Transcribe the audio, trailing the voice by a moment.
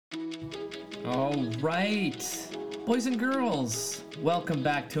All right, boys and girls, welcome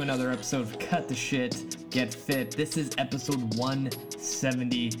back to another episode of Cut the Shit, Get Fit. This is episode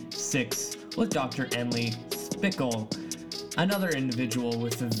 176 with Dr. Emily Spickle, another individual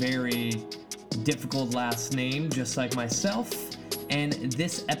with a very difficult last name, just like myself. And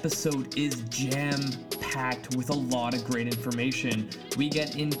this episode is jam-packed with a lot of great information. We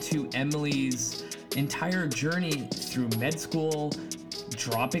get into Emily's entire journey through med school,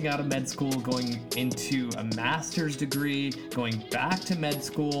 dropping out of med school, going into a master's degree, going back to med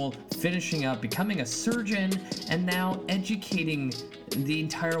school, finishing up, becoming a surgeon, and now educating the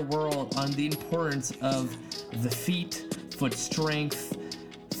entire world on the importance of the feet, foot strength,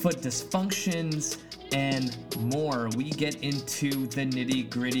 foot dysfunctions, and more. We get into the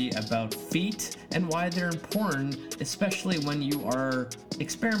nitty-gritty about feet and why they're important, especially when you are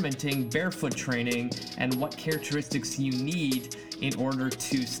experimenting barefoot training, and what characteristics you need in order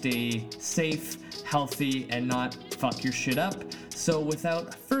to stay safe, healthy, and not fuck your shit up. So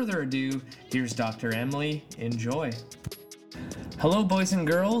without further ado, here's Dr. Emily. Enjoy. Hello, boys and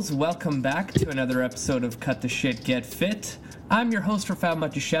girls. Welcome back to another episode of Cut the Shit, Get Fit. I'm your host, Rafał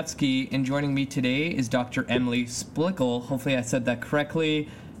Matuszewski, and joining me today is Dr. Emily Spickle. Hopefully I said that correctly.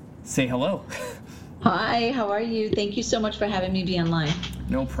 Say hello. Hi, how are you? Thank you so much for having me be online.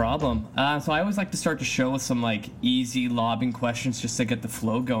 No problem. So I always like to start the show with some easy lobbing questions just to get the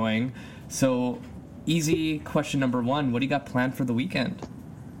flow going. So easy question number one, what do you got planned for the weekend?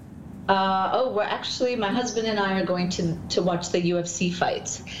 We're actually, my husband and I are going to watch the UFC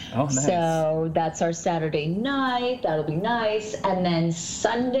fights. Oh, nice. So that's our Saturday night. That'll be nice. And then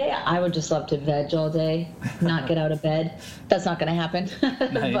Sunday, I would just love to veg all day, not get out of bed. That's not going to happen.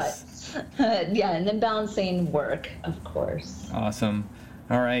 Nice. But yeah, and then balancing work, of course. Awesome.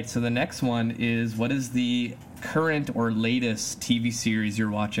 All right, so the next one is, what is the current or latest TV series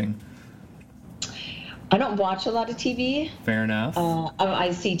you're watching? I don't watch a lot of TV. Fair enough.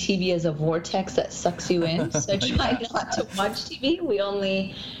 I see TV as a vortex that sucks you in, so I try not to watch TV. We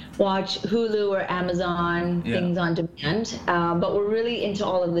only watch Hulu or Amazon, things on demand. But we're really into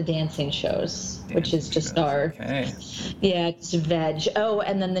all of the dancing shows, which is just our, it's veg. Oh,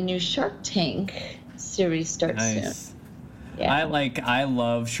 and then the new Shark Tank series starts soon. Yeah. I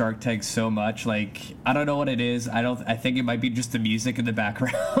love Shark Tank so much. I don't know what it is. I think it might be just the music in the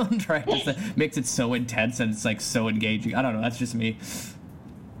background, right? It makes it so intense and it's so engaging. I don't know. That's just me.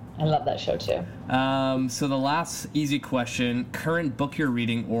 I love that show too. So the last easy question, current book you're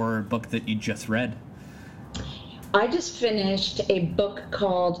reading or book that you just read? I just finished a book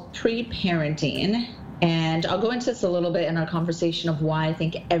called Pre-Parenting. And I'll go into this a little bit in our conversation of why I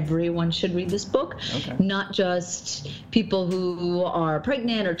think everyone should read this book, not just people who are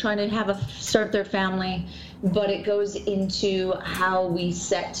pregnant or trying to start their family, but it goes into how we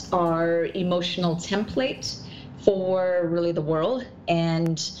set our emotional template for really the world,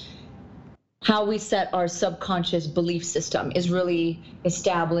 and how we set our subconscious belief system is really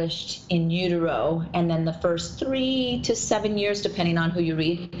established in utero, and then the first 3 to 7 years, depending on who you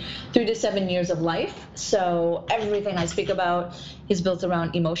read, 3 to 7 years of life. So everything I speak about is built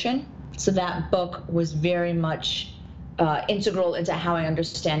around emotion. So that book was very much integral into how I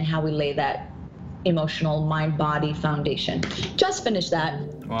understand how we lay that emotional mind-body foundation. Just finished that.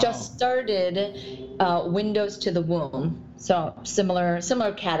 Wow. Just started Windows to the Womb. So similar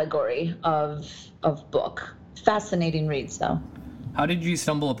category of book. Fascinating reads though. How did you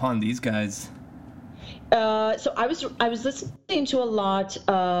stumble upon these guys? So I was listening to a lot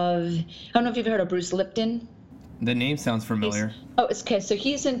of, I don't know if you've heard of Bruce Lipton. The name sounds familiar. It's okay. So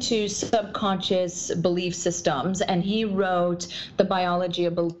he's into subconscious belief systems, and he wrote The Biology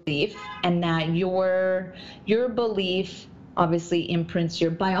of Belief, and that your belief obviously imprints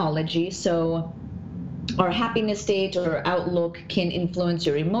your biology. So our happiness state or outlook can influence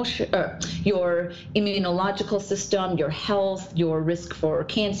your emotion, your immunological system, your health, your risk for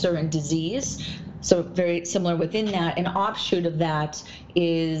cancer and disease. So very similar within that. An offshoot of that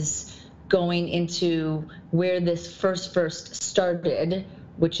is going into where this first started,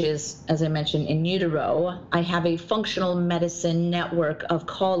 which is, as I mentioned, in utero. I have a functional medicine network of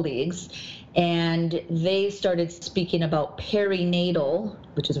colleagues, and they started speaking about perinatal,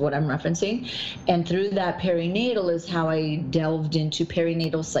 which is what I'm referencing. And through that perinatal is how I delved into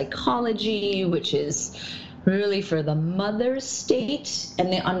perinatal psychology, which is really for the mother's state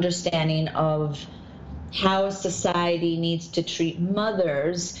and the understanding of how society needs to treat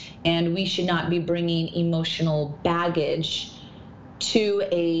mothers, and we should not be bringing emotional baggage to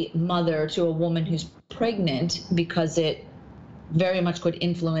a mother, to a woman who's pregnant, because it very much could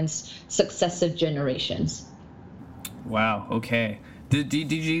influence successive generations. Wow, okay.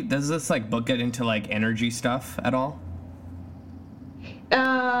 Does this like book get into like energy stuff at all?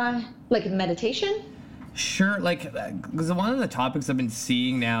 Like meditation? Sure, like, because one of the topics I've been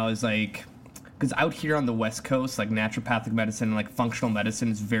seeing now is like, because out here on the West Coast, like naturopathic medicine and like functional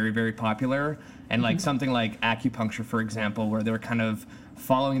medicine is very, very popular. And like something like acupuncture, for example, where they're kind of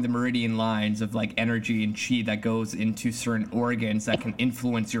following the meridian lines of like energy and chi that goes into certain organs that can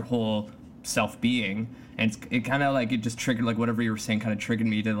influence your whole self-being. And it kind of like, it just triggered, like whatever you were saying kind of triggered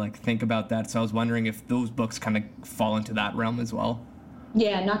me to like think about that. So I was wondering if those books kind of fall into that realm as well.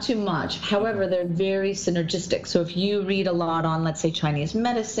 Yeah, not too much. However, they're very synergistic. So if you read a lot on, let's say, Chinese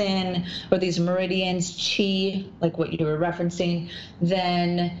medicine or these meridians, qi, like what you were referencing,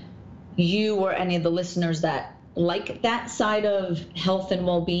 then you or any of the listeners that like that side of health and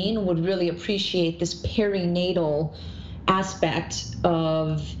well-being would really appreciate this perinatal aspect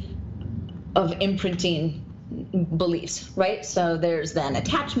of imprinting beliefs, right? So there's then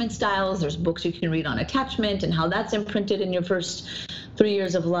attachment styles, there's books you can read on attachment and how that's imprinted in your first 3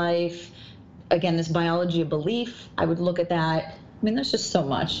 years of life. Again, this biology of belief, I would look at that. I mean, there's just so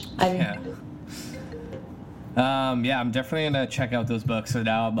much. Yeah, I'm definitely gonna check out those books. So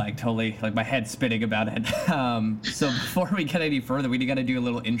now I'm like totally like my head's spinning about it. So before we get any further, we gotta do a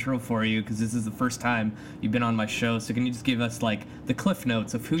little intro for you because this is the first time you've been on my show. So can you just give us like the cliff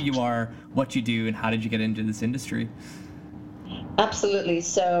notes of who you are, what you do, and how did you get into this industry? Absolutely.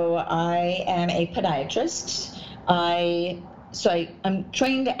 So I am a podiatrist. I'm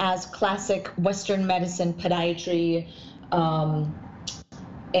trained as classic Western medicine podiatry,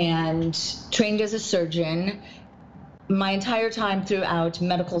 and trained as a surgeon. My entire time throughout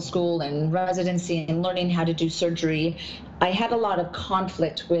medical school and residency and learning how to do surgery, I had a lot of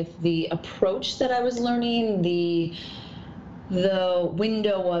conflict with the approach that I was learning, the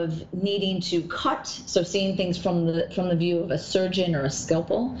window of needing to cut, so seeing things from the view of a surgeon or a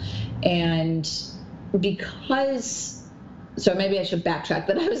scalpel. And so maybe I should backtrack,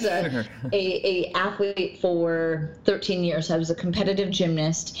 but I was a athlete for 13 years. I was a competitive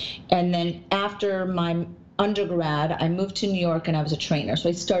gymnast. And then after my undergrad, I moved to New York and I was a trainer. So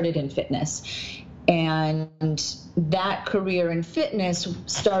I started in fitness. And that career in fitness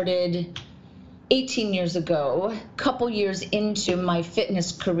started 18 years ago. A couple years into my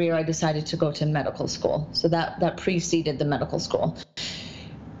fitness career, I decided to go to medical school. So that preceded the medical school.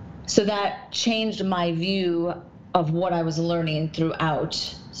 So that changed my view of what I was learning throughout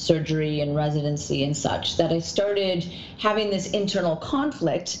surgery and residency and such, that I started having this internal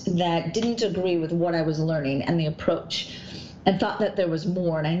conflict that didn't agree with what I was learning and the approach, and thought that there was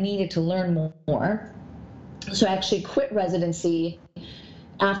more and I needed to learn more. So I actually quit residency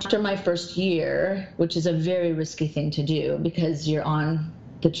after my first year, which is a very risky thing to do because you're on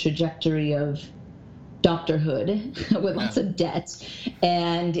the trajectory of doctorhood with lots of debt,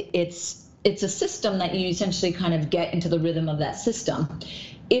 and it's a system that you essentially kind of get into the rhythm of that system.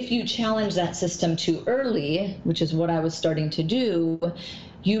 If you challenge that system too early, which is what I was starting to do,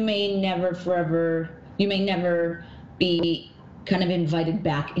 you may never be kind of invited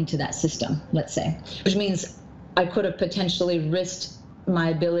back into that system, let's say, which means I could have potentially risked my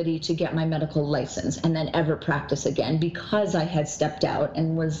ability to get my medical license and then ever practice again because I had stepped out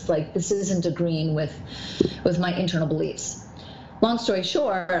and was like, this isn't agreeing with my internal beliefs. Long story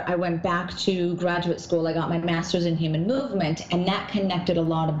short, I went back to graduate school. I got my master's in human movement, and that connected a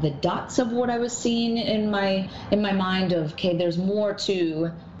lot of the dots of what I was seeing in my mind of, okay, there's more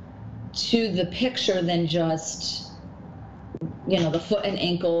to the picture than just, the foot and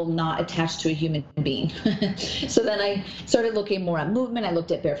ankle not attached to a human being. So then I started looking more at movement. I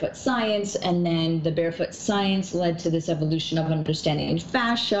looked at barefoot science, and then the barefoot science led to this evolution of understanding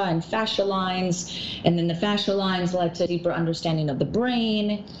fascia and fascia lines. And then the fascia lines led to deeper understanding of the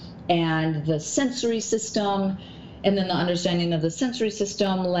brain and the sensory system. And then the understanding of the sensory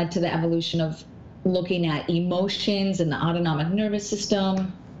system led to the evolution of looking at emotions and the autonomic nervous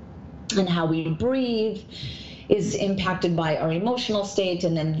system and how we breathe is impacted by our emotional state,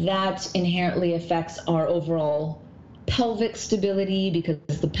 and then that inherently affects our overall pelvic stability because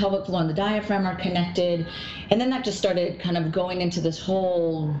the pelvic floor and the diaphragm are connected. And then that just started kind of going into this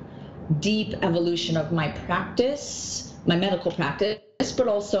whole deep evolution of my practice, my medical practice, but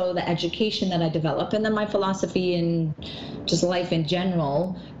also the education that I develop, and then my philosophy and just life in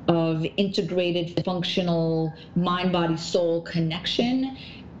general of integrated functional mind, body, soul connection.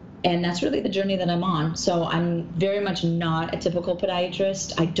 And that's really the journey that I'm on. So I'm very much not a typical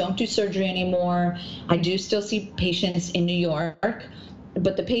podiatrist. I don't do surgery anymore. I do still see patients in New York,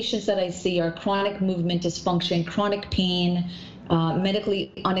 but the patients that I see are chronic movement dysfunction, chronic pain,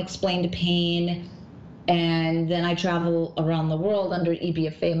 medically unexplained pain, And then I travel around the world under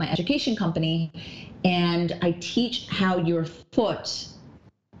EBFA, my education company, and I teach how your foot,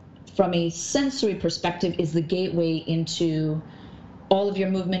 from a sensory perspective, is the gateway into all of your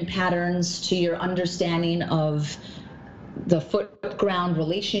movement patterns, to your understanding of the foot-ground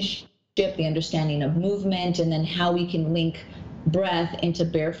relationship, the understanding of movement, and then how we can link breath into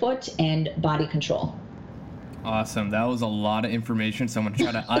barefoot and body control. Awesome. That was a lot of information, so I'm going to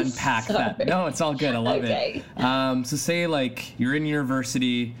try to unpack that. No, it's all good. I love it. So say like you're in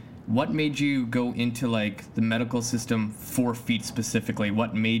university, what made you go into like the medical system for feet specifically?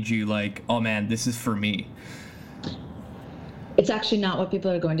 What made you like, oh man, this is for me? It's actually not what people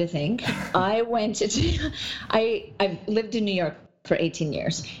are going to think. I've lived in New York for 18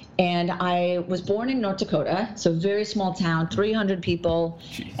 years, and I was born in North Dakota, so very small town, 300 people.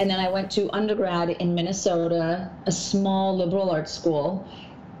 Jeez. And then I went to undergrad in Minnesota, a small liberal arts school.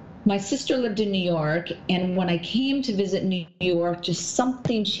 My sister lived in New York, and when I came to visit New York, just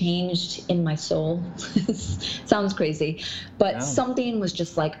something changed in my soul. Sounds crazy, but something was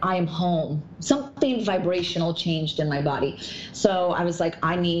just like, I am home. Something vibrational changed in my body. So I was like,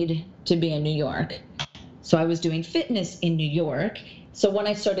 I need to be in New York. So I was doing fitness in New York. So when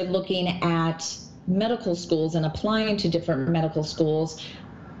I started looking at medical schools and applying to different medical schools,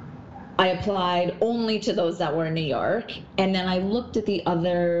 I applied only to those that were in New York. And then I looked at the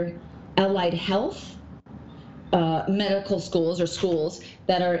other allied health medical schools or schools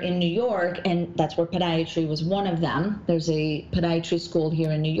that are in New York, and that's where podiatry was one of them. There's a podiatry school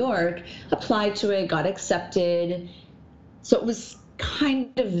here in New York. Applied to it, got accepted. So it was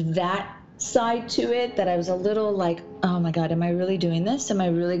kind of that side to it that I was a little like, oh my God, am I really doing this? Am I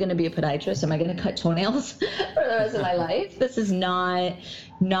really going to be a podiatrist? Am I going to cut toenails for the rest of my life? This is not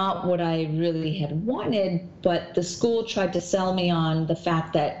what I really had wanted, but the school tried to sell me on the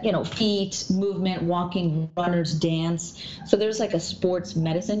fact that, feet, movement, walking, runners, dance. So there's like a sports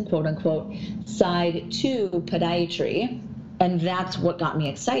medicine, quote unquote, side to podiatry. And that's what got me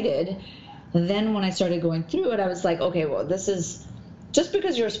excited. And then when I started going through it, I was like, okay, well, this is, just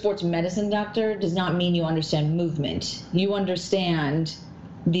because you're a sports medicine doctor does not mean you understand movement. You understand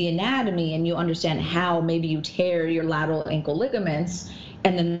the anatomy, and you understand how maybe you tear your lateral ankle ligaments,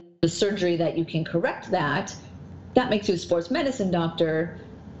 and then the surgery that you can correct that makes you a sports medicine doctor.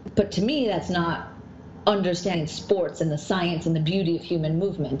 But to me, that's not understanding sports and the science and the beauty of human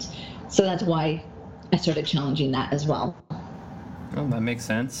movement. So that's why I started challenging that as well. Oh, that makes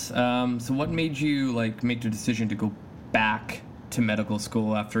sense. So what made you make the decision to go back to medical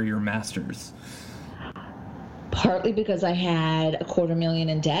school after your master's? Partly because I had $250,000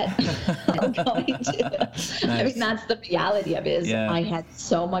 in debt. Nice. I mean, that's the reality of it. I had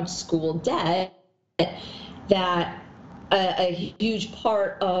so much school debt that a huge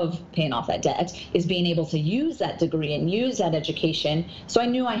part of paying off that debt is being able to use that degree and use that education. So I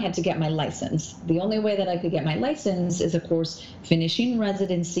knew I had to get my license. The only way that I could get my license is, of course, finishing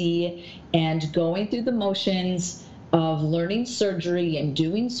residency and going through the motions of learning surgery and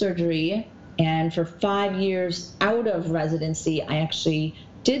doing surgery. And for 5 years out of residency, I actually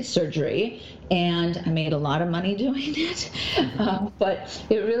did surgery, and I made a lot of money doing it. But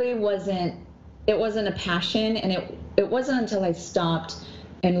it really wasn't a passion, and it wasn't until I stopped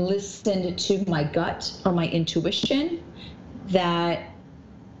and listened to my gut or my intuition that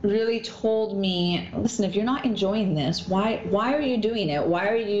really told me, listen, if you're not enjoying this, why are you doing it? Why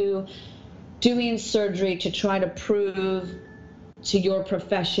are you doing surgery to try to prove to your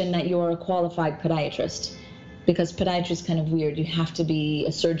profession that you're a qualified podiatrist? Because podiatry is kind of weird. You have to be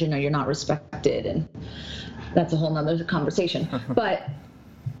a surgeon or you're not respected, and that's a whole nother conversation. But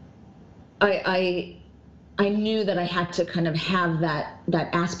I knew that I had to kind of have that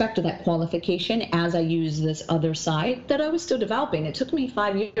aspect of that qualification as I use this other side that I was still developing. It took me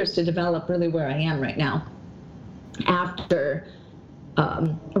 5 years to develop really where I am right now after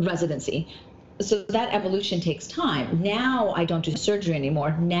residency. So that evolution takes time. Now I don't do surgery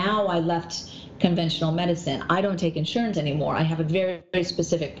anymore. Now I left conventional medicine. I don't take insurance anymore. I have a very, very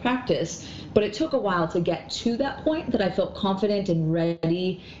specific practice, but it took a while to get to that point that I felt confident and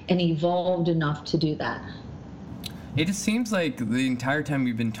ready and evolved enough to do that. It just seems like the entire time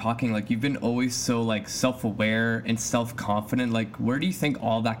we've been talking, you've been always so self-aware and self-confident. Where do you think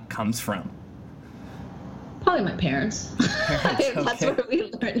all that comes from? Probably my parents. That's where we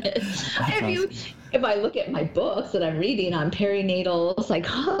learned it. If I look at my books that I'm reading on perinatal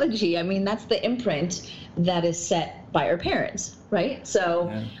psychology, I mean, that's the imprint that is set by our parents, right? So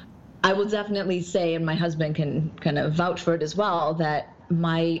yeah. I will definitely say, and my husband can kind of vouch for it as well, that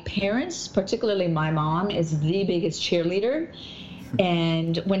my parents, particularly my mom, is the biggest cheerleader.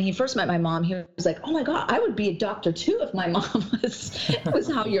 And when he first met my mom, he was like, "Oh my God, I would be a doctor too if my mom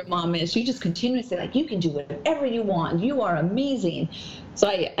was how your mom is. She just continuously like, you can do whatever you want. You are amazing." So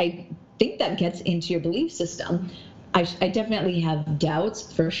I think that gets into your belief system. I definitely have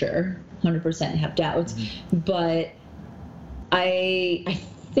doubts for sure, 100% have doubts, but I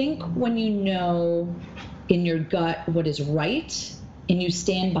think when you know in your gut what is right and you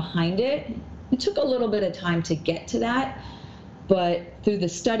stand behind it, it took a little bit of time to get to that. But through the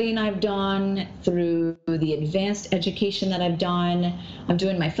studying I've done, through the advanced education that I've done, I'm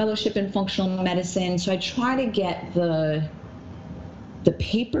doing my fellowship in functional medicine. So I try to get the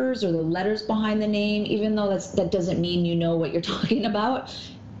papers or the letters behind the name, even though that doesn't mean you know what you're talking about.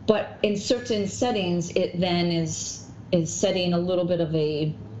 But in certain settings, it then is setting a little bit of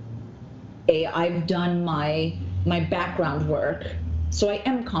a I've done my background work, so I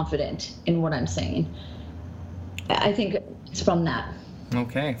am confident in what I'm saying. I think it's from that.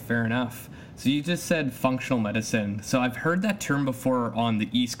 Okay, fair enough. So you just said functional medicine. So I've heard that term before on the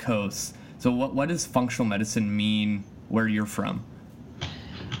East Coast. So what does functional medicine mean where you're from?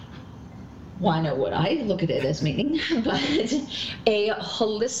 Well, I know what I look at it as meaning, but a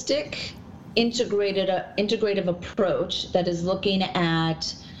holistic, integrative approach that is looking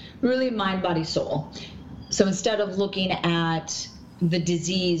at really mind, body, soul. So instead of looking at the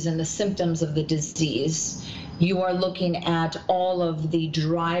disease and the symptoms of the disease, you are looking at all of the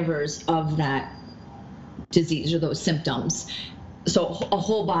drivers of that disease or those symptoms. So a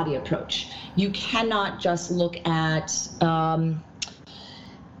whole body approach. You cannot just look at,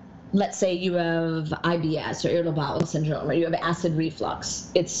 let's say you have IBS or irritable bowel syndrome, or you have acid reflux.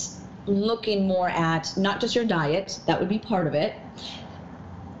 It's looking more at not just your diet, that would be part of it,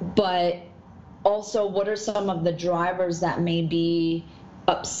 but also what are some of the drivers that may be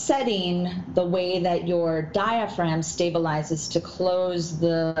upsetting the way that your diaphragm stabilizes to close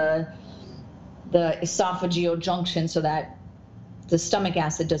the esophageal junction so that the stomach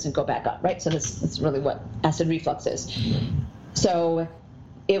acid doesn't go back up, right? So that's really what acid reflux is. So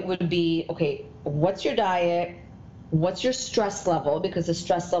it would be, okay, what's your diet? What's your stress level? Because the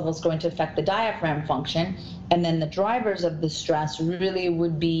stress level is going to affect the diaphragm function. And then the drivers of the stress really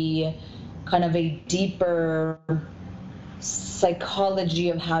would be kind of a deeper psychology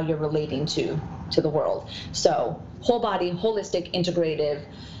of how you're relating to the world. So whole body, holistic, integrative,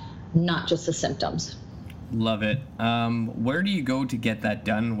 not just the symptoms. Love it. Where do you go to get that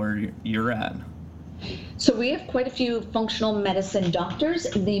done where you're at? So we have quite a few functional medicine doctors.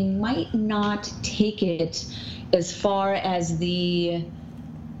 They might not take it as far as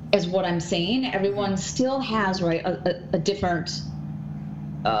what I'm saying. Everyone still has, right, a different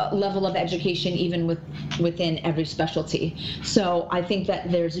level of education, even within every specialty. So I think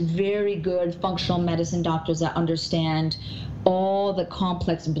that there's very good functional medicine doctors that understand all the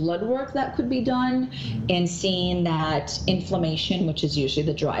complex blood work that could be done and seeing that inflammation, which is usually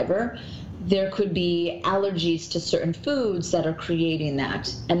the driver, there could be allergies to certain foods that are creating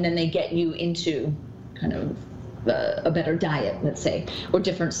that. And then they get you into kind of a better diet, let's say, or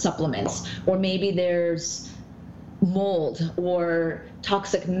different supplements. Or maybe there's mold or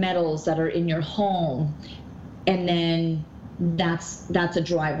toxic metals that are in your home, and then that's a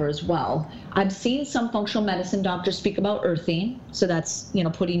driver as well. I've seen some functional medicine doctors speak about earthing, so that's, you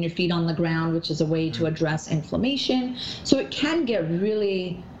know, putting your feet on the ground, which is a way to address inflammation. So it can get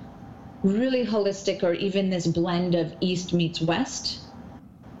really, really holistic, or even this blend of East meets West.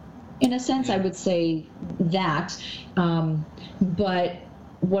 In a sense, I would say that, but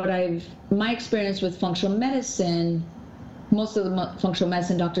my experience with functional medicine, most of the functional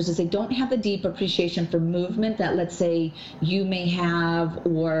medicine doctors, is they don't have the deep appreciation for movement that, let's say, you may have,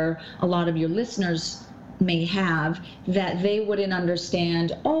 or a lot of your listeners may have, that they wouldn't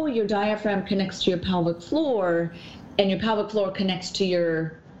understand, oh, your diaphragm connects to your pelvic floor, and your pelvic floor connects to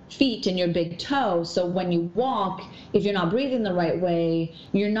your feet and your big toe. So when you walk, if you're not breathing the right way,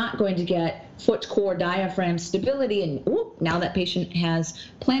 you're not going to get foot core diaphragm stability, and now that patient has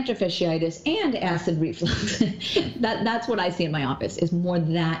plantar fasciitis and acid reflux. That's what I see in my office, is more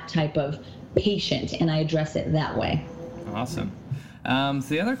that type of patient, and I address it that way. Awesome. So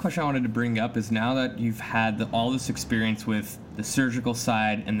the other question I wanted to bring up is, now that you've had all this experience with the surgical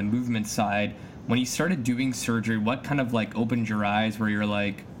side and the movement side, when you started doing surgery, what kind of like opened your eyes where you're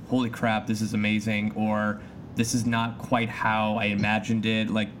like, holy crap, this is amazing, or this is not quite how I imagined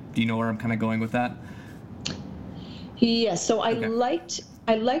it? Like, do you know where I'm kind of going with that? Yes. So I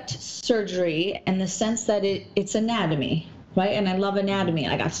liked surgery in the sense that it's anatomy, right? And I love anatomy.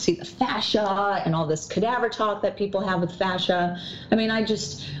 I got to see the fascia and all this cadaver talk that people have with fascia. I mean, I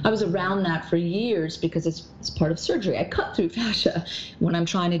was around that for years because it's part of surgery. I cut through fascia when I'm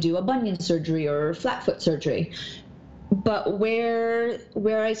trying to do a bunion surgery or flat foot surgery. But where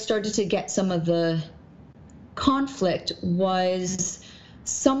I started to get some of the conflict was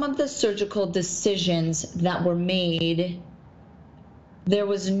some of the surgical decisions that were made. There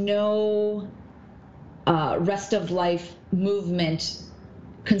was no rest of life movement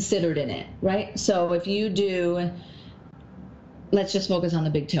considered in it, right? So if you do, let's just focus on the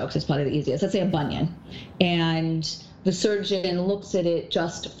big toe because it's probably the easiest. Let's say a bunion, and the surgeon looks at it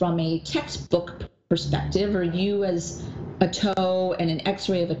just from a textbook perspective, or you as a toe and an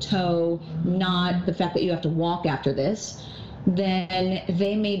x-ray of a toe, not the fact that you have to walk after this, then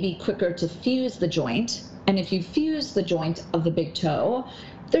they may be quicker to fuse the joint. And if you fuse the joint of the big toe,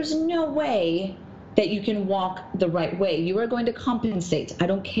 there's no way that you can walk the right way. You are going to compensate. I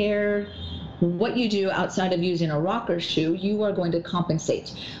don't care what you do outside of using a rocker shoe, you are going to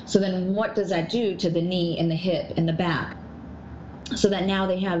compensate. So then what does that do to the knee and the hip and the back? So that now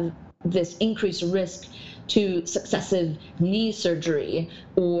they have this increased risk to successive knee surgery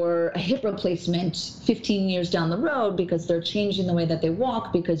or a hip replacement 15 years down the road because they're changing the way that they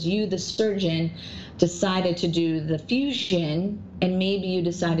walk because you, the surgeon, decided to do the fusion, and maybe you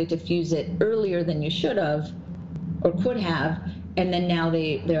decided to fuse it earlier than you should have or could have, and then now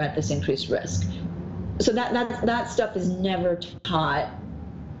they're at this increased risk. So that stuff is never taught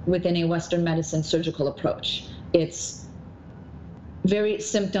within a Western medicine surgical approach. It's very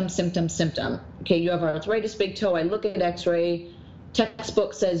symptom. Okay, you have arthritis, big toe, I look at x-ray,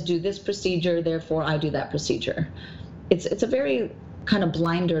 textbook says do this procedure, therefore I do that procedure. It's a very kind of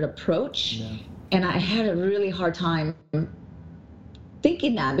blindered approach. Yeah. And I had a really hard time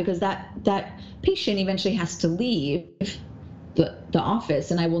thinking that because that patient eventually has to leave the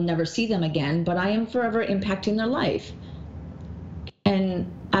office and I will never see them again, but I am forever impacting their life. And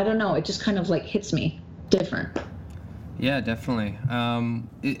I don't know, it just kind of like hits me different. Yeah, definitely.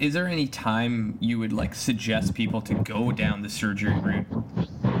 Is there any time you would like suggest people to go down the surgery route?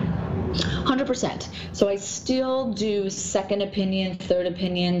 100%. So I still do second opinion, third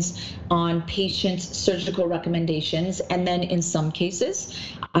opinions on patients' surgical recommendations. And then in some cases,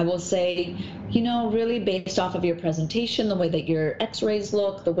 I will say, really based off of your presentation, the way that your x-rays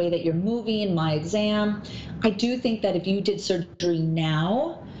look, the way that you're moving in my exam, I do think that if you did surgery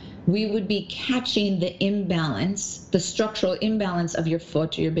now, we would be catching the imbalance, the structural imbalance of your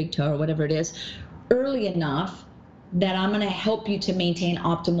foot or your big toe or whatever it is, early enough that I'm going to help you to maintain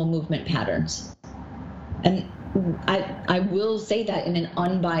optimal movement patterns. And I will say that in an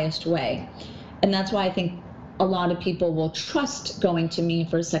unbiased way. And that's why I think a lot of people will trust going to me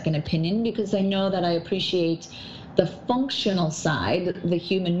for a second opinion, because they know that I appreciate the functional side, the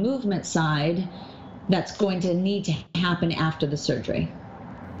human movement side, that's going to need to happen after the surgery.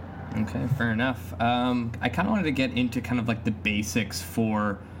 Okay, fair enough. I kind of wanted to get into kind of like the basics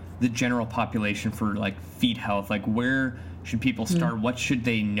for the general population for like feet health. Like, where should people start? What should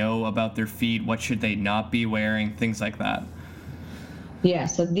they know about their feet? What should they not be wearing? Things like that. Yeah,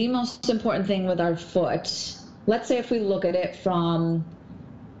 so the most important thing with our foot, let's say if we look at it from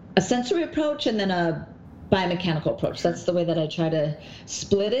a sensory approach and then a biomechanical approach. That's the way that I try to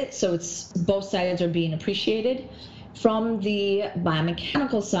split it, so it's both sides are being appreciated. From the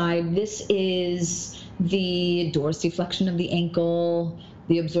biomechanical side, this is the dorsiflexion of the ankle,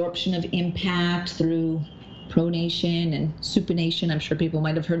 the absorption of impact through pronation and supination. I'm sure people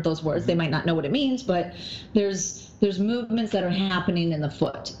might have heard those words. They might not know what it means, but there's movements that are happening in the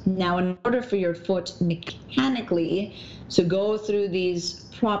foot. Now, in order for your foot mechanically to go through these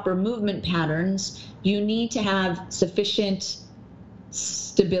proper movement patterns, you need to have sufficient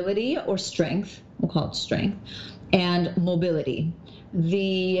stability or strength, we'll call it strength, and mobility.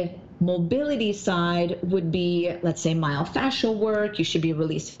 The mobility side would be, let's say, myofascial work. You should be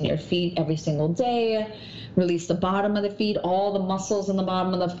releasing your feet every single day. Release the bottom of the feet, all the muscles in the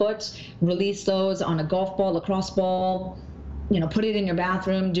bottom of the foot. Release those on a golf ball, lacrosse ball. Put it in your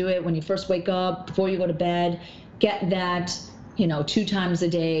bathroom. Do it when you first wake up, before you go to bed. Get that, 2 times a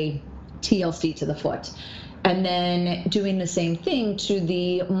day TLC to the foot. And then doing the same thing to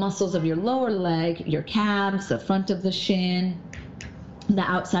the muscles of your lower leg, your calves, the front of the shin, the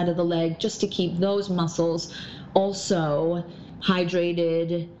outside of the leg, just to keep those muscles also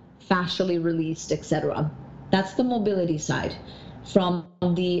hydrated, fascially released, etc. That's the mobility side. From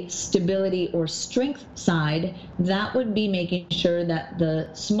the stability or strength side, that would be making sure that the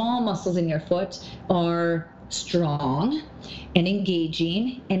small muscles in your foot are strong and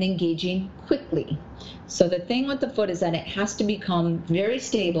engaging quickly. So the thing with the foot is that it has to become very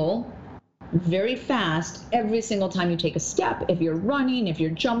stable, very fast every single time you take a step. If you're running, if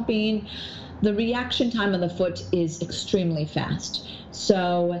you're jumping, the reaction time of the foot is extremely fast.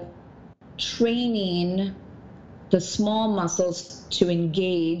 So training the small muscles to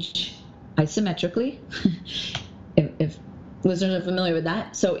engage isometrically, if listeners are familiar with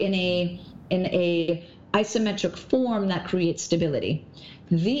that. So in a isometric form that creates stability.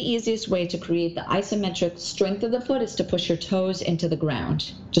 The easiest way to create the isometric strength of the foot is to push your toes into the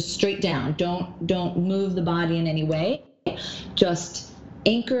ground, just straight down. Don't move the body in any way. Just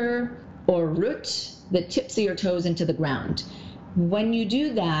anchor or root the tips of your toes into the ground. When you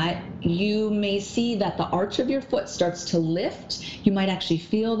do that, you may see that the arch of your foot starts to lift. You might actually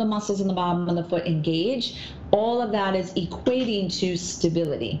feel the muscles in the bottom of the foot engage. All of that is equating to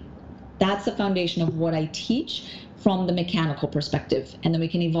stability. That's the foundation of what I teach from the mechanical perspective, and then we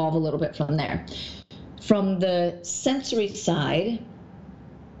can evolve a little bit from there. From the sensory side,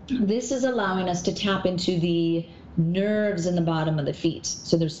 this is allowing us to tap into the nerves in the bottom of the feet.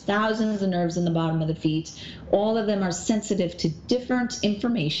 So there's thousands of nerves in the bottom of the feet. All of them are sensitive to different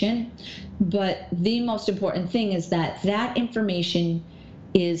information, but the most important thing is that that information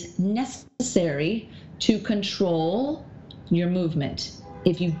is necessary to control your movement.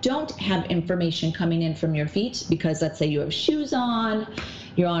 If you don't have information coming in from your feet, because let's say you have shoes on,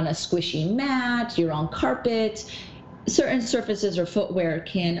 you're on a squishy mat, you're on carpet, certain surfaces or footwear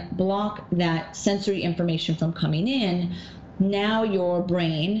can block that sensory information from coming in. Now your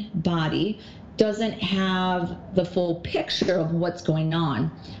brain, body, doesn't have the full picture of what's going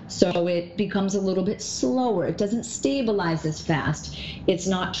on. So it becomes a little bit slower. It doesn't stabilize as fast. It's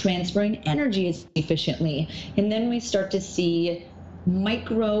not transferring energy as efficiently. And then we start to see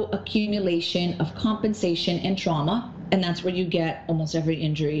micro accumulation of compensation and trauma, and that's where you get almost every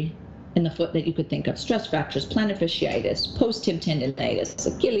injury in the foot that you could think of: stress fractures, plantar fasciitis, post-tib tendonitis,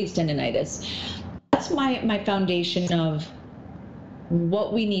 Achilles tendonitis. That's my foundation of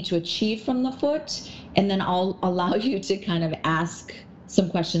what we need to achieve from the foot, and then I'll allow you to kind of ask some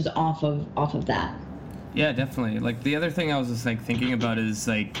questions off of that. Yeah, definitely. Like, the other thing I was just like thinking about is,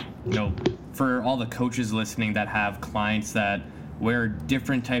 like, you know, for all the coaches listening that have clients that wear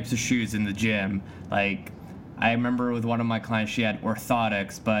different types of shoes in the gym. Like, I remember with one of my clients, she had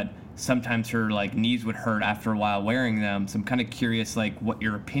orthotics, but sometimes her like knees would hurt after a while wearing them. So I'm kind of curious, like, what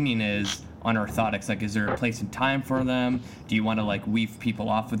your opinion is on orthotics. Like, is there a place and time for them? Do you want to like weave people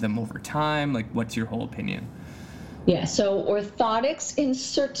off with them over time? Like, what's your whole opinion? Yeah, so orthotics in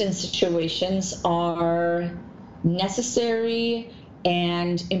certain situations are necessary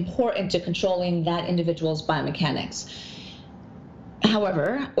and important to controlling that individual's biomechanics.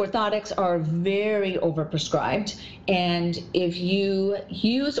 However, orthotics are very overprescribed, and if you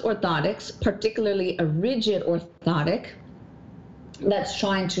use orthotics, particularly a rigid orthotic that's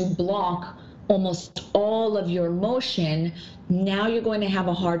trying to block almost all of your motion, now you're going to have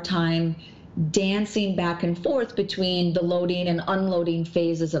a hard time dancing back and forth between the loading and unloading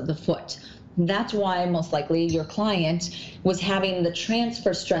phases of the foot. That's why most likely your client was having the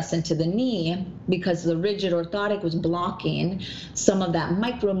transfer stress into the knee, because the rigid orthotic was blocking some of that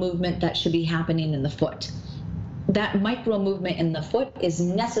micro movement that should be happening in the foot. That micro movement in the foot is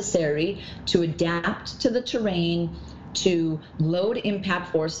necessary to adapt to the terrain, to load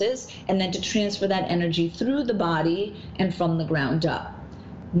impact forces, and then to transfer that energy through the body and from the ground up.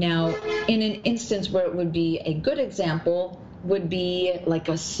 Now, in an instance where it would be a good example would be like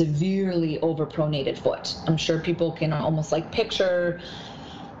a severely overpronated foot. I'm sure people can almost like picture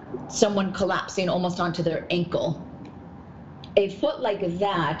someone collapsing almost onto their ankle. A foot like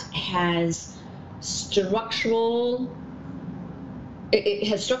that has structural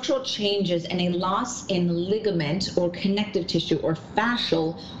changes and a loss in ligament or connective tissue or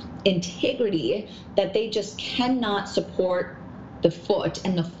fascial integrity that they just cannot support the foot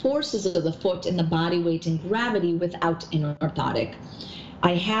and the forces of the foot and the body weight and gravity without an orthotic.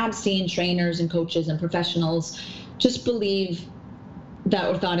 I have seen trainers and coaches and professionals just believe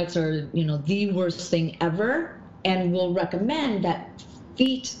that orthotics are, the worst thing ever, and will recommend that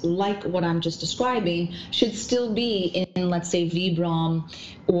feet like what I'm just describing should still be in, let's say, Vibram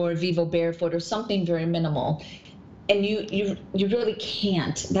or Vivo Barefoot or something very minimal. And you really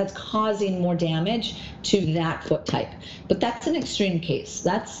can't. That's causing more damage to that foot type. But that's an extreme case.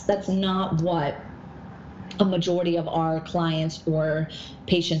 That's not what a majority of our clients or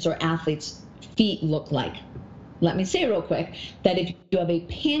patients or athletes' feet look like. Let me say real quick that if you have a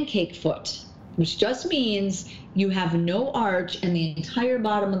pancake foot, which just means you have no arch and the entire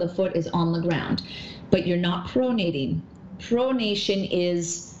bottom of the foot is on the ground, but you're not pronating. Pronation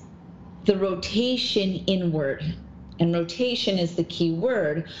is the rotation inward, and rotation is the key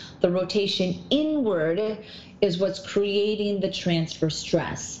word. The rotation inward is what's creating the transfer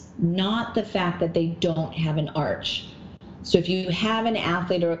stress, not the fact that they don't have an arch. So if you have an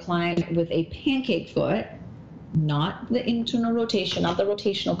athlete or a client with a pancake foot, not the internal rotation, not the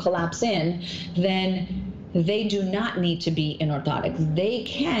rotational collapse in, then they do not need to be in orthotics. They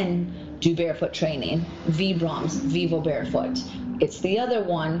can do barefoot training, Vibroms, Vivo Barefoot. It's the other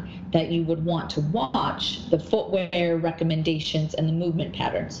one that you would want to watch, the footwear recommendations and the movement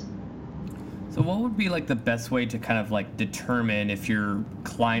patterns. So what would be like the best way to kind of like determine if your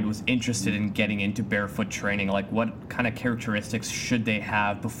client was interested in getting into barefoot training? Like what kind of characteristics should they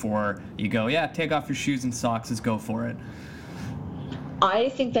have before you go, yeah, take off your shoes and socks, let's go for it? I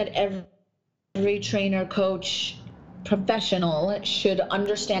think that every trainer, coach, professional should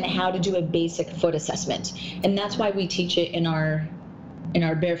understand how to do a basic foot assessment. And that's why we teach it in our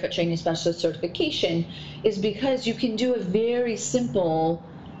barefoot training specialist certification, is because you can do a very simple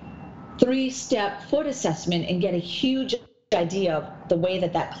 3-step foot assessment and get a huge idea of the way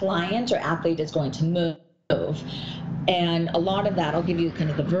that client or athlete is going to move. And a lot of that, I'll give you kind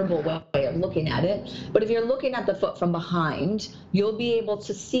of the verbal way of looking at it. But if you're looking at the foot from behind, you'll be able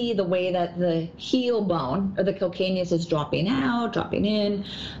to see the way that the heel bone or the calcaneus is dropping out, dropping in.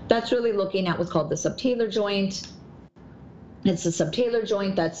 That's really looking at what's called the subtalar joint. It's the subtalar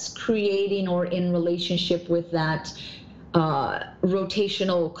joint that's creating or in relationship with that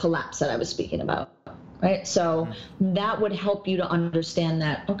rotational collapse that I was speaking about, right? So that would help you to understand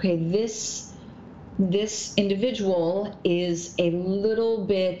that, okay, this individual is a little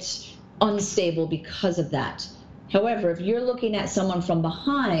bit unstable because of that. However, if you're looking at someone from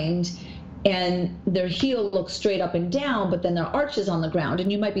behind and their heel looks straight up and down, but then their arch is on the ground,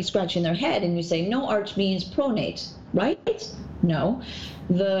 and you might be scratching their head and you say, no arch means pronate, right? No,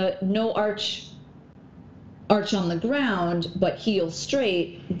 the no arch on the ground, but heel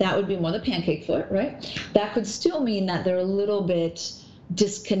straight, that would be more the pancake foot, right? That could still mean that they're a little bit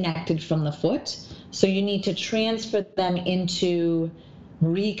disconnected from the foot. So you need to transfer them into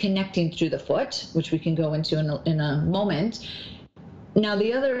reconnecting through the foot, which we can go into in a moment. Now,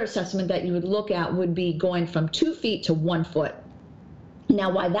 the other assessment that you would look at would be going from 2 feet to 1 foot. Now,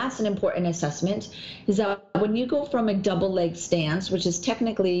 why that's an important assessment is that when you go from a double leg stance, which is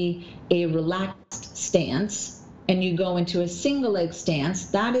technically a relaxed stance, and you go into a single leg stance,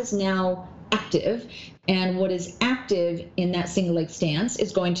 that is now active. And what is active in that single leg stance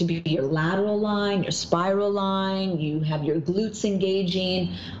is going to be your lateral line, your spiral line, you have your glutes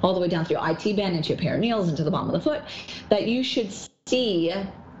engaging all the way down through your IT band into your perineals into the bottom of the foot, that you should see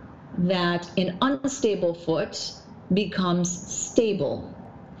that an unstable foot becomes stable.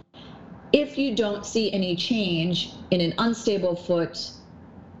 If you don't see any change in an unstable foot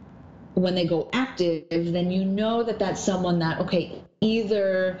when they go active, then you know that that's someone that, okay,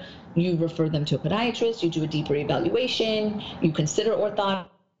 either you refer them to a podiatrist, you do a deeper evaluation, you consider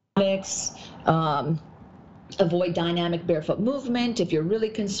orthotics, avoid dynamic barefoot movement if you're really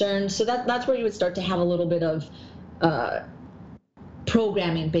concerned. So that's where you would start to have a little bit of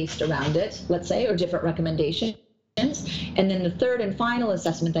programming based around it, let's say, or different recommendations. And then the third and final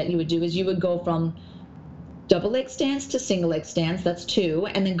assessment that you would do is you would go from double leg stance to single leg stance, that's 2,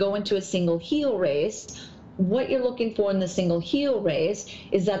 and then go into a single heel raise. What you're looking for in the single heel raise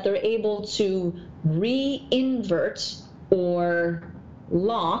is that they're able to re-invert or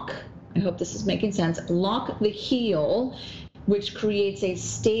lock, I hope this is making sense, lock the heel, which creates a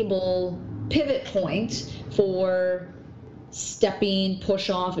stable pivot point for stepping, push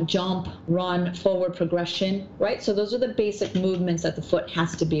off, jump, run, forward progression, right? So those are the basic movements that the foot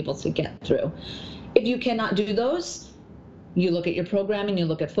has to be able to get through. If you cannot do those, you look at your programming, you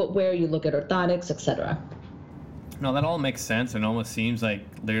look at footwear, you look at orthotics, etc. No, that all makes sense, and almost seems like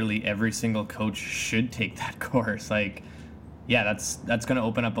literally every single coach should take that course. Like, yeah, that's going to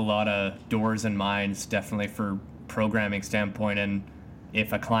open up a lot of doors and minds, definitely for programming standpoint. And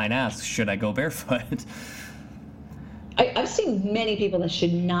if a client asks, should I go barefoot? I've seen many people that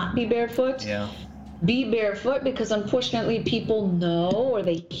should not be barefoot. Yeah. Be barefoot because unfortunately people know, or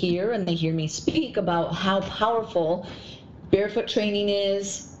they hear, and they hear me speak about how powerful barefoot training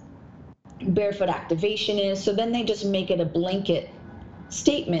is, barefoot activation is. So then they just make it a blanket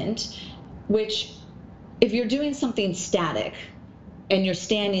statement, which if you're doing something static and you're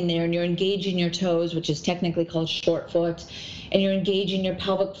standing there and you're engaging your toes, which is technically called short foot, and you're engaging your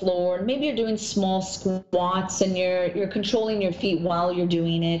pelvic floor, and maybe you're doing small squats and you're controlling your feet while you're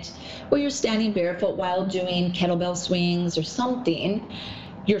doing it, or you're standing barefoot while doing kettlebell swings or something,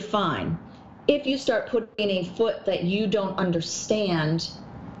 you're fine. if you start putting a foot that you don't understand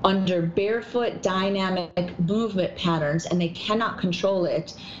under barefoot dynamic movement patterns and they cannot control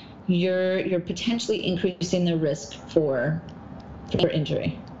it, you're potentially increasing the risk for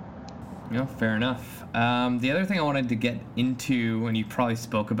injury. No, fair enough. The other thing I wanted to get into, and you probably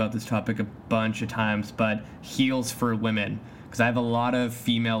spoke about this topic a bunch of times, but heels for women. Because I have a lot of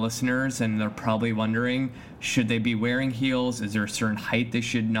female listeners, and they're probably wondering, should they be wearing heels? Is there a certain height they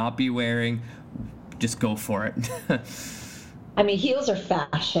should not be wearing? Just go for it. I mean, heels are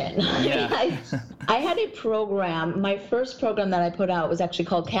fashion. Yeah. I had a program, my first program that I put out was actually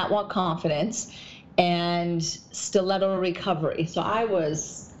called Catwalk Confidence and Stiletto Recovery. So I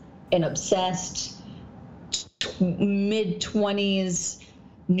was an obsessed mid-20s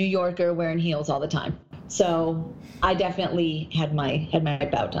New Yorker wearing heels all the time. So I definitely had my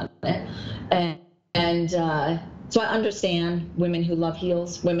bout on it. And so I understand women who love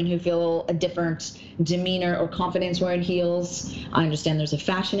heels, women who feel a different demeanor or confidence wearing heels. I understand there's a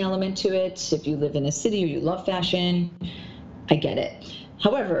fashion element to it. If you live in a city or you love fashion, I get it.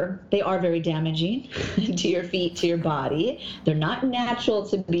 However, they are very damaging to your feet, to your body. They're not natural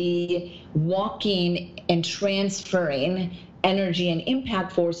to be walking and transferring energy and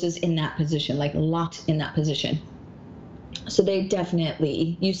impact forces in that position, like locked in that position. So they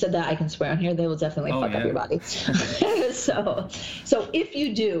definitely, you said that, I can swear on here, they will definitely fuck up your body. So if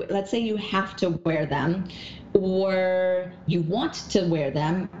you do, let's say you have to wear them or you want to wear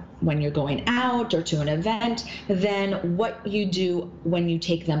them when you're going out or to an event, then what you do when you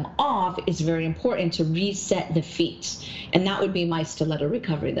take them off is very important to reset the feet. And that would be my stiletto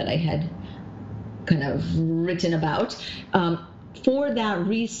recovery that I had kind of written about. For that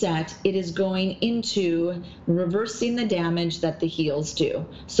reset, it is going into reversing the damage that the heels do.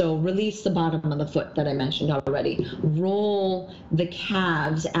 So release the bottom of the foot that I mentioned already. Roll the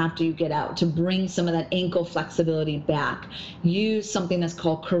calves after you get out to bring some of that ankle flexibility back. Use something that's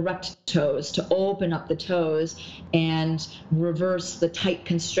called correct toes to open up the toes and reverse the tight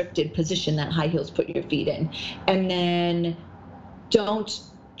constricted position that high heels put your feet in. And then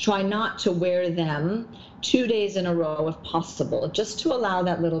try not to wear them 2 days in a row if possible, just to allow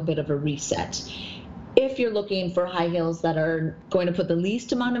that little bit of a reset. If you're looking for high heels that are going to put the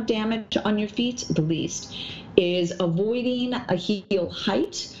least amount of damage on your feet, the least, is avoiding a heel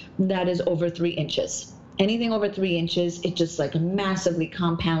height that is over 3 inches. Anything over 3 inches, it just like massively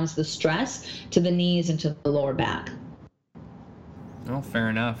compounds the stress to the knees and to the lower back. Oh, fair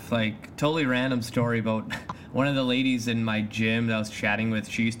enough. Like, totally random story about one of the ladies in my gym that I was chatting with.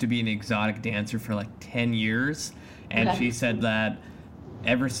 She used to be an exotic dancer for like 10 years. And she said that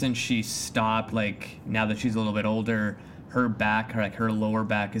ever since she stopped, like now that she's a little bit older, her back, her lower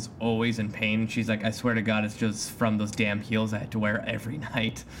back is always in pain. She's like, I swear to God, it's just from those damn heels I had to wear every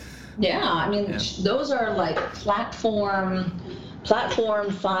night. Yeah, I mean, those are like platform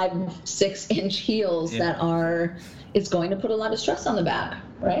 5-6 inch heels that are, it's going to put a lot of stress on the back,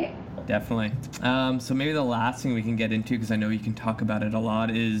 right? Definitely. So maybe the last thing we can get into, because I know you can talk about it a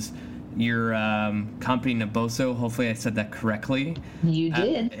lot, is your company Naboso. Hopefully I said that correctly. You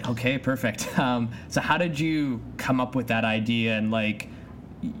did. Okay, perfect. So how did you come up with that idea and like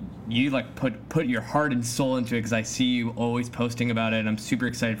you like put your heart and soul into it? Because I see you always posting about it, and I'm super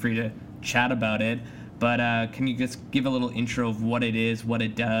excited for you to chat about it. But can you just give a little intro of what it is, what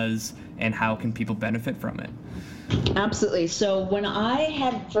it does, and how can people benefit from it? Absolutely. So when I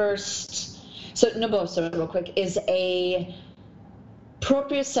had Naboso, real quick, is a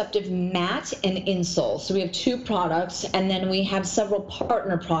proprioceptive mat and insole. So we have 2 products, and then we have several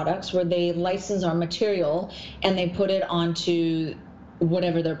partner products where they license our material and they put it onto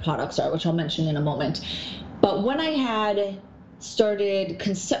whatever their products are, which I'll mention in a moment. But when I had started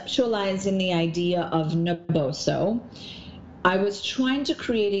conceptualizing the idea of Naboso, I was trying to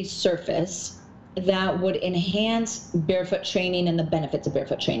create a surface that would enhance barefoot training and the benefits of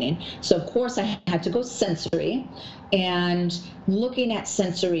barefoot training. So of course I had to go sensory, and looking at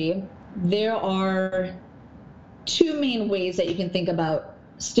sensory, there are 2 main ways that you can think about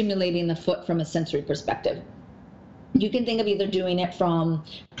stimulating the foot from a sensory perspective. You can think of either doing it from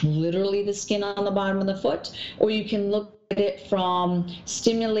literally the skin on the bottom of the foot, or you can look at it from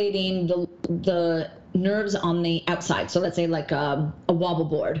stimulating the nerves on the outside. So let's say like a wobble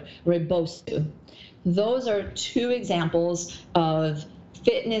board or a Bosu. Those are 2 examples of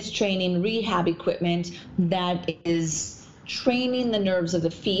fitness training, rehab equipment that is training the nerves of the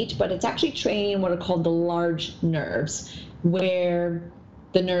feet, but it's actually training what are called the large nerves, where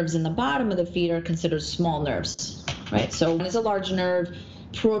the nerves in the bottom of the feet are considered small nerves, right? So one is a large nerve,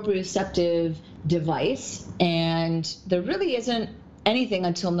 proprioceptive device, and there really isn't anything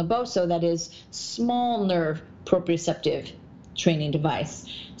until Naboso, that is small nerve proprioceptive training device.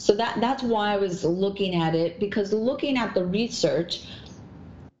 So that's why I was looking at it, because looking at the research,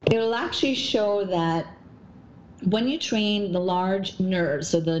 it'll actually show that when you train the large nerves,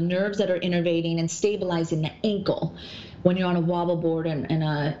 so the nerves that are innervating and stabilizing the ankle, when you're on a wobble board and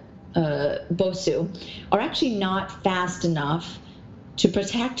a BOSU, are actually not fast enough to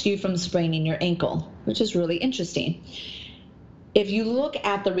protect you from spraining your ankle, which is really interesting. If you look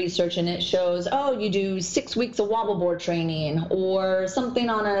at the research and it shows, oh, you do 6 weeks of wobble board training or something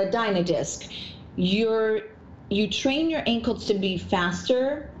on a Dynadisc, you train your ankles to be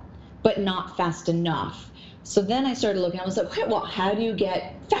faster, but not fast enough. So then I started looking, I was like, okay, well, how do you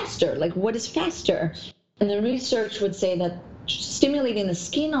get faster? Like, what is faster? And the research would say that stimulating the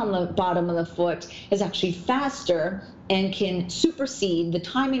skin on the bottom of the foot is actually faster and can supersede the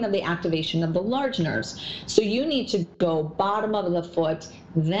timing of the activation of the large nerves. So you need to go bottom of the foot,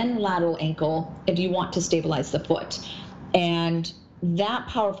 then lateral ankle if you want to stabilize the foot. And that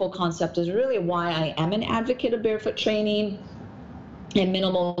powerful concept is really why I am an advocate of barefoot training and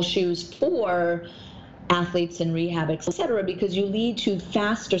minimal shoes for athletes in rehab, etc., because you lead to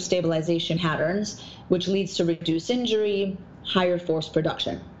faster stabilization patterns, which leads to reduced injury, higher force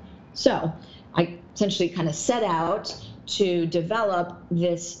production. So I essentially kind of set out to develop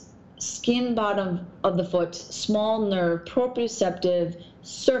this skin bottom of the foot, small nerve proprioceptive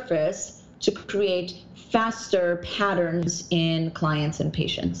surface to create faster patterns in clients and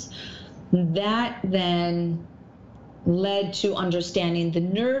patients. That then led to understanding the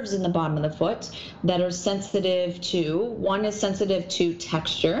nerves in the bottom of the foot that are sensitive to, one is sensitive to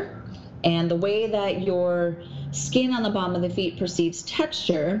texture, and the way that your skin on the bottom of the feet perceives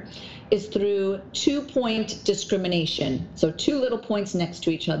texture is through 2-point discrimination. So 2 little points next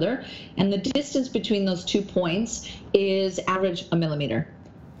to each other, and the distance between those 2 points is average a millimeter.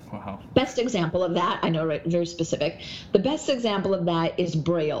 Wow. Best example of that, I know, right, very specific. The best example of that is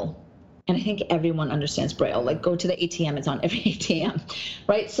Braille. And I think everyone understands Braille. Like, go to the ATM, it's on every ATM,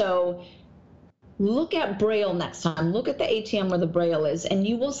 right? So look at Braille next time. Look at the ATM where the Braille is, and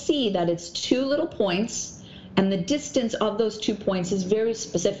you will see that it's 2 little points, and the distance of those 2 points is very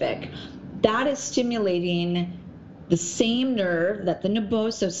specific. That is stimulating the same nerve that the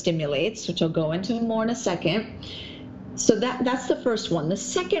Naboso stimulates, which I'll go into more in a second. So that's the first one. The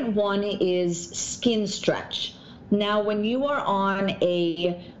second one is skin stretch. Now, when you are on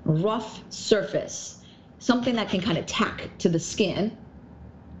a rough surface, something that can kind of tack to the skin,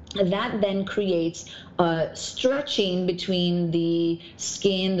 that then creates a stretching between the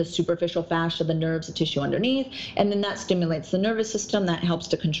skin, the superficial fascia, the nerves, the tissue underneath, and then that stimulates the nervous system. That helps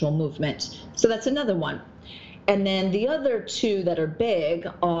to control movement. So that's another one. And then the other 2 that are big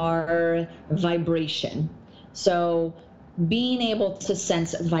are vibration. So being able to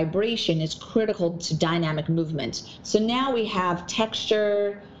sense vibration is critical to dynamic movement. So now we have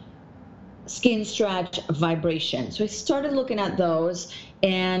texture, skin stretch, vibration. So I started looking at those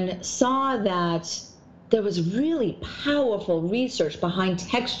and saw that there was really powerful research behind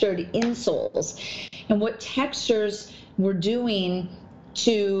textured insoles and what textures were doing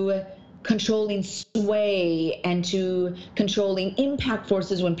to controlling sway and to controlling impact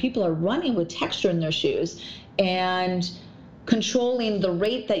forces when people are running with texture in their shoes, and controlling the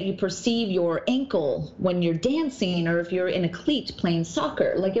rate that you perceive your ankle when you're dancing or if you're in a cleat playing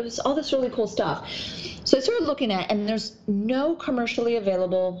soccer. Like, it was all this really cool stuff. So I started looking at, and there's no commercially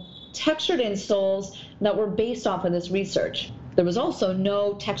available textured insoles that were based off of this research. There was also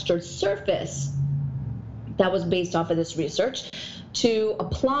no textured surface that was based off of this research to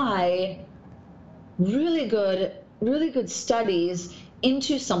apply really good studies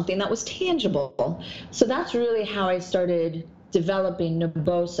into something that was tangible. So that's really how I started developing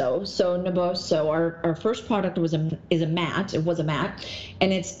Naboso. So Naboso, our first product is a mat. It was a mat,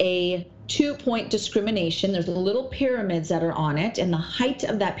 and it's a 2-point discrimination. There's little pyramids that are on it, and the height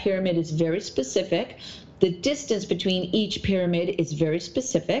of that pyramid is very specific. The distance between each pyramid is very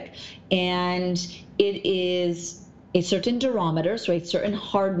specific, and it is a certain durometer, so a certain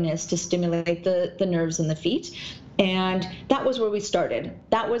hardness to stimulate the nerves in the feet. And that was where we started.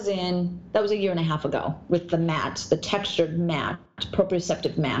 That was a year and a half ago with the mat, the textured mat,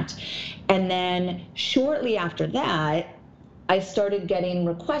 proprioceptive mat. And then shortly after that, I started getting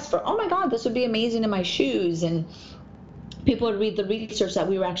requests for, oh my God, this would be amazing in my shoes. And people would read the research that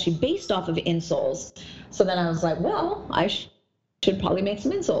we were actually based off of insoles. So then I was like, well, I should probably make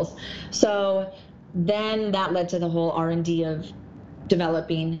some insoles. So then that led to the whole R&D of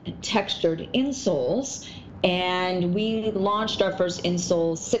developing textured insoles. And we launched our first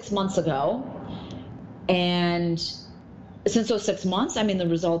insole 6 months ago. And since those 6 months, I mean, the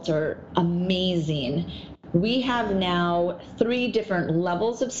results are amazing. We have now 3 different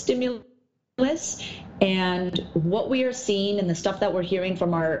levels of stimulus, and what we are seeing and the stuff that we're hearing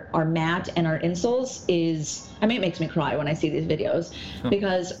from our mat and our insoles is, I mean, it makes me cry when I see these videos,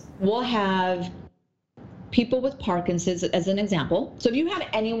 because we'll have people with Parkinson's as an example. So if you have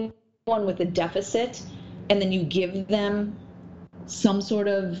anyone with a deficit and then you give them some sort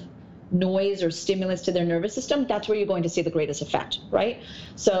of noise or stimulus to their nervous system, that's where you're going to see the greatest effect, right?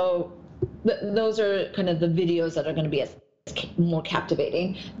 So those are kind of the videos that are going to be more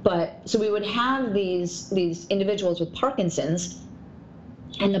captivating. But so we would have these individuals with Parkinson's,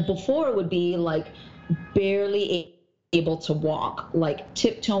 and the before would be like barely able to walk, like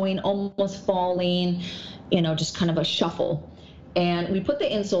tiptoeing, almost falling, just kind of a shuffle. And we put the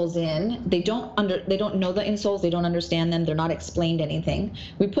insoles in. They don't know the insoles. They don't understand them. They're not explained anything.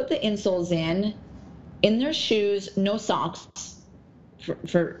 We put the insoles in their shoes, no socks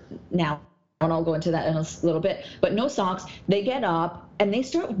for now. And I'll go into that in a little bit, but no socks. They get up and they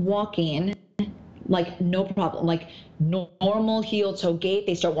start walking like no problem, like normal heel toe gait.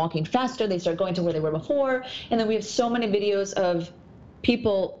 They start walking faster. They start going to where they were before. And then we have so many videos of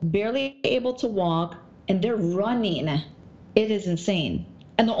people barely able to walk and they're running. It is insane.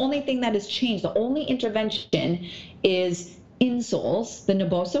 And the only thing that has changed, the only intervention is insoles, the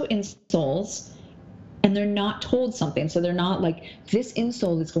Naboso insoles, and they're not told something. So they're not like, this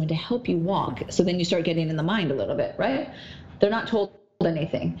insole is going to help you walk. So then you start getting in the mind a little bit, right? They're not told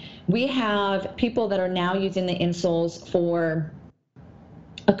anything. We have people that are now using the insoles for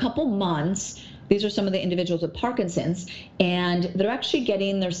a couple months. These are some of the individuals with Parkinson's, and they're actually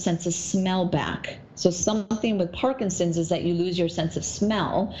getting their sense of smell back. So something with Parkinson's is that you lose your sense of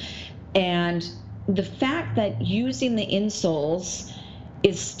smell. And the fact that using the insoles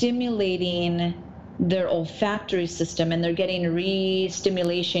is stimulating their olfactory system, and they're getting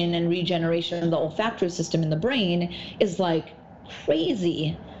re-stimulation and regeneration of the olfactory system in the brain is like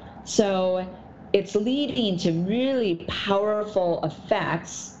crazy. So it's leading to really powerful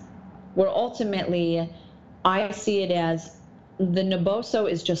effects where ultimately I see it as the Naboso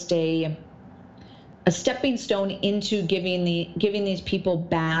is just a stepping stone into giving these people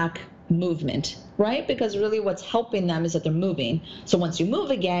back movement, right? Because really what's helping them is that they're moving. So once you move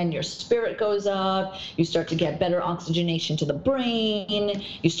again, your spirit goes up, you start to get better oxygenation to the brain,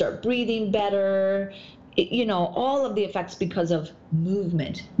 you start breathing better, all of the effects because of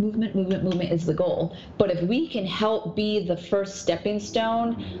movement. Movement is the goal. But if we can help be the first stepping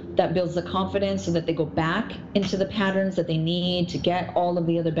stone that builds the confidence so that they go back into the patterns that they need to get all of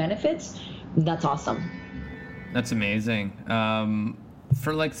the other benefits, that's awesome. That's amazing.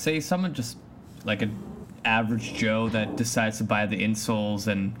 For like, say someone just like an average Joe that decides to buy the insoles,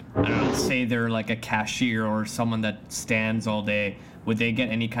 and I don't know, say they're like a cashier or someone that stands all day, would they get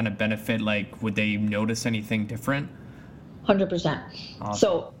any kind of benefit? Like, would they notice anything different? 100%. Awesome.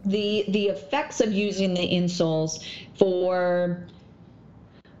 So the effects of using the insoles for,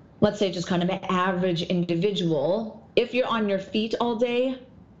 let's say, just kind of an average individual, if you're on your feet all day,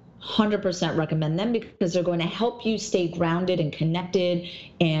 100% recommend them because they're going to help you stay grounded and connected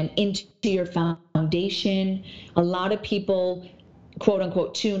and into your foundation. A lot of people, quote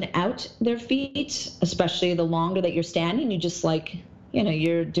unquote, tune out their feet, especially the longer that you're standing. You just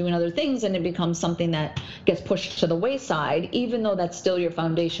you're doing other things and it becomes something that gets pushed to the wayside, even though that's still your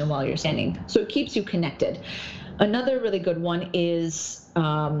foundation while you're standing. So it keeps you connected. Another really good one is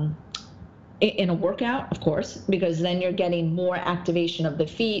in a workout, of course, because then you're getting more activation of the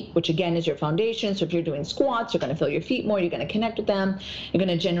feet, which again is your foundation. So if you're doing squats, you're going to feel your feet more, you're going to connect with them, you're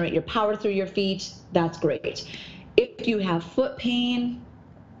going to generate your power through your feet. That's great. If you have foot pain,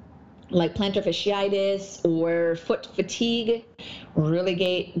 like plantar fasciitis or foot fatigue,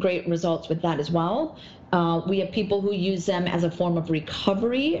 really great results with that as well. We have people who use them as a form of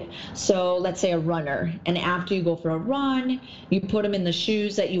recovery. So let's say a runner, and after you go for a run, you put them in the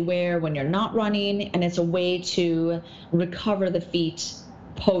shoes that you wear when you're not running, and it's a way to recover the feet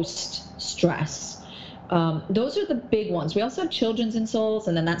post-stress. Those are the big ones. We also have children's insoles,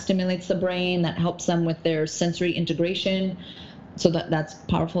 and then that stimulates the brain, that helps them with their sensory integration. So that's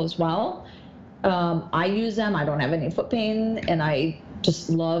powerful as well. I use them. I don't have any foot pain, and I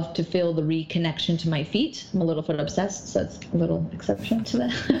just love to feel the reconnection to my feet. I'm a little foot obsessed, so that's a little exception to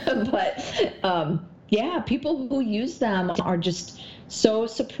that. But yeah, people who use them are just so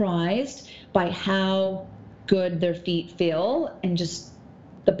surprised by how good their feet feel, and just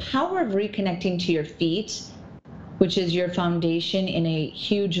the power of reconnecting to your feet, which is your foundation in a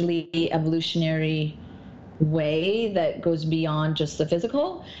hugely evolutionary way that goes beyond just the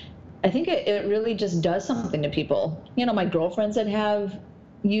physical. I think it really just does something to people. My girlfriends that have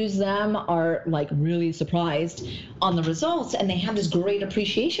used them are like really surprised on the results, and they have this great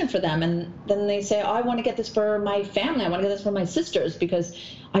appreciation for them. And then they say, oh, I want to get this for my family. I want to get this for my sisters because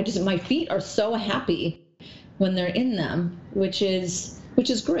my feet are so happy when they're in them, which is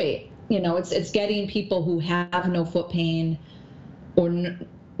great. It's getting people who have no foot pain or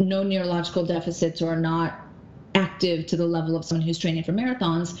no neurological deficits or are not active to the level of someone who's training for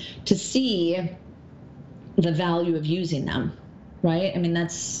marathons to see the value of using them, right? I mean,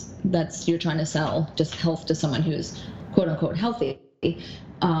 that's you're trying to sell just health to someone who's quote unquote healthy.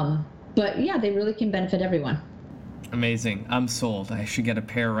 But yeah, they really can benefit everyone. Amazing. I'm sold. I should get a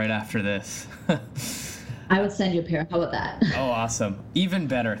pair right after this. I would send you a pair. How about that? Oh, awesome. Even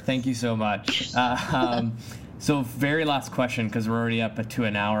better. Thank you so much. So very last question, because we're already up to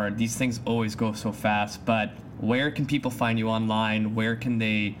an hour. These things always go so fast, but where can people find you online? Where can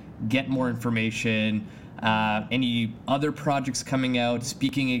they get more information? Any other projects coming out,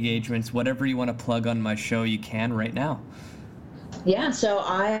 speaking engagements, whatever you want to plug on my show, you can right now. Yeah, so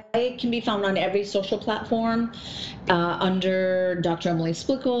I can be found on every social platform under Dr. Emily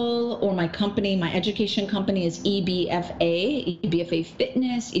Splichal, or my company, my education company is EBFA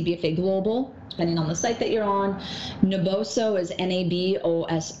Fitness, EBFA Global, depending on the site that you're on. Naboso is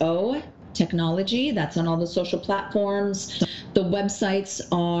NABOSO Technology. That's on all the social platforms. The websites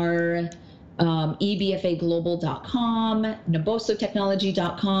are ebfaglobal.com,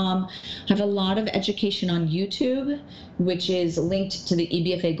 nabosotechnology.com. I have a lot of education on YouTube, which is linked to the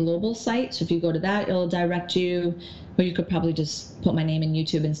EBFA Global site. So if you go to that, it'll direct you, or you could probably just put my name in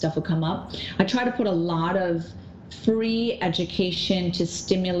YouTube and stuff will come up. I try to put a lot of free education to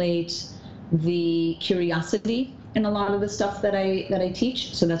stimulate the curiosity in a lot of the stuff that I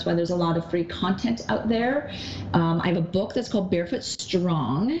teach. So that's why there's a lot of free content out there. I have a book that's called Barefoot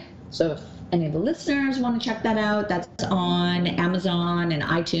Strong. So if any of the listeners want to check that out, that's on Amazon and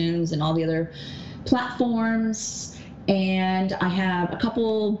iTunes and all the other platforms. And I have a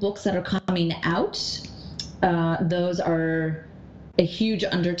couple books that are coming out. Those are a huge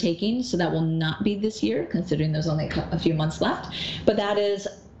undertaking, so that will not be this year, considering there's only a few months left. But that is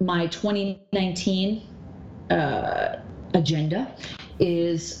my 2019 agenda,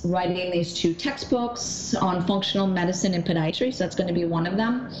 is writing these 2 textbooks on functional medicine and podiatry. So that's going to be one of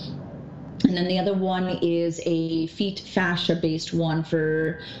them. And then the other one is a feet fascia-based one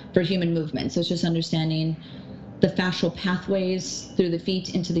for human movement. So it's just understanding the fascial pathways through the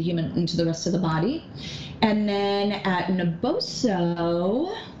feet into the rest of the body. And then at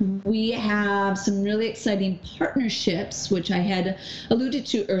Naboso, we have some really exciting partnerships, which I had alluded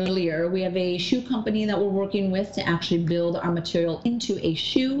to earlier. We have a shoe company that we're working with to actually build our material into a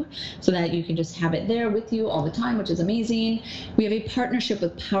shoe so that you can just have it there with you all the time, which is amazing. We have a partnership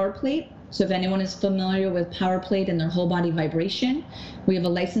with PowerPlate. So if anyone is familiar with PowerPlate and their whole body vibration, we have a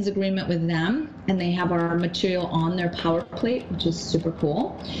license agreement with them, and they have our material on their PowerPlate, which is super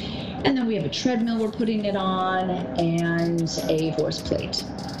cool. And then we have a treadmill we're putting it on, and a horse plate.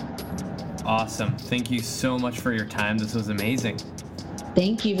 Awesome. Thank you so much for your time. This was amazing.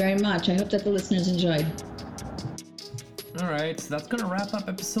 Thank you very much. I hope that the listeners enjoyed. All right, so that's going to wrap up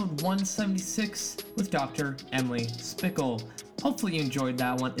episode 176 with Dr. Emily Splichal. Hopefully you enjoyed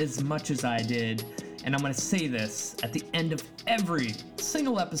that one as much as I did. And I'm going to say this at the end of every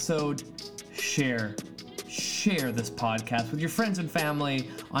single episode: share this podcast with your friends and family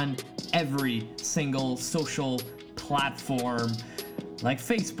on every single social platform like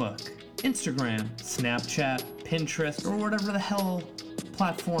Facebook, Instagram, Snapchat, Pinterest, or whatever the hell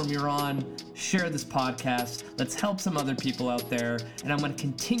platform you're on. Share this podcast. Let's help some other people out there. And I'm going to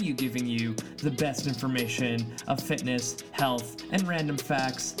continue giving you the best information of fitness, health, and random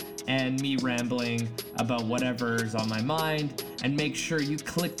facts, and me rambling about whatever's on my mind. And make sure you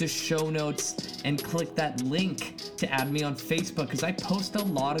click the show notes and click that link to add me on Facebook, because I post a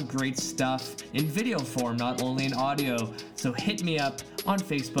lot of great stuff in video form, not only in audio. So hit me up on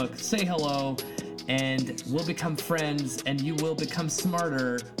Facebook, say hello, and we'll become friends, and you will become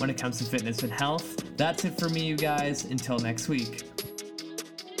smarter when it comes to fitness and health. That's it for me, you guys. Until next week.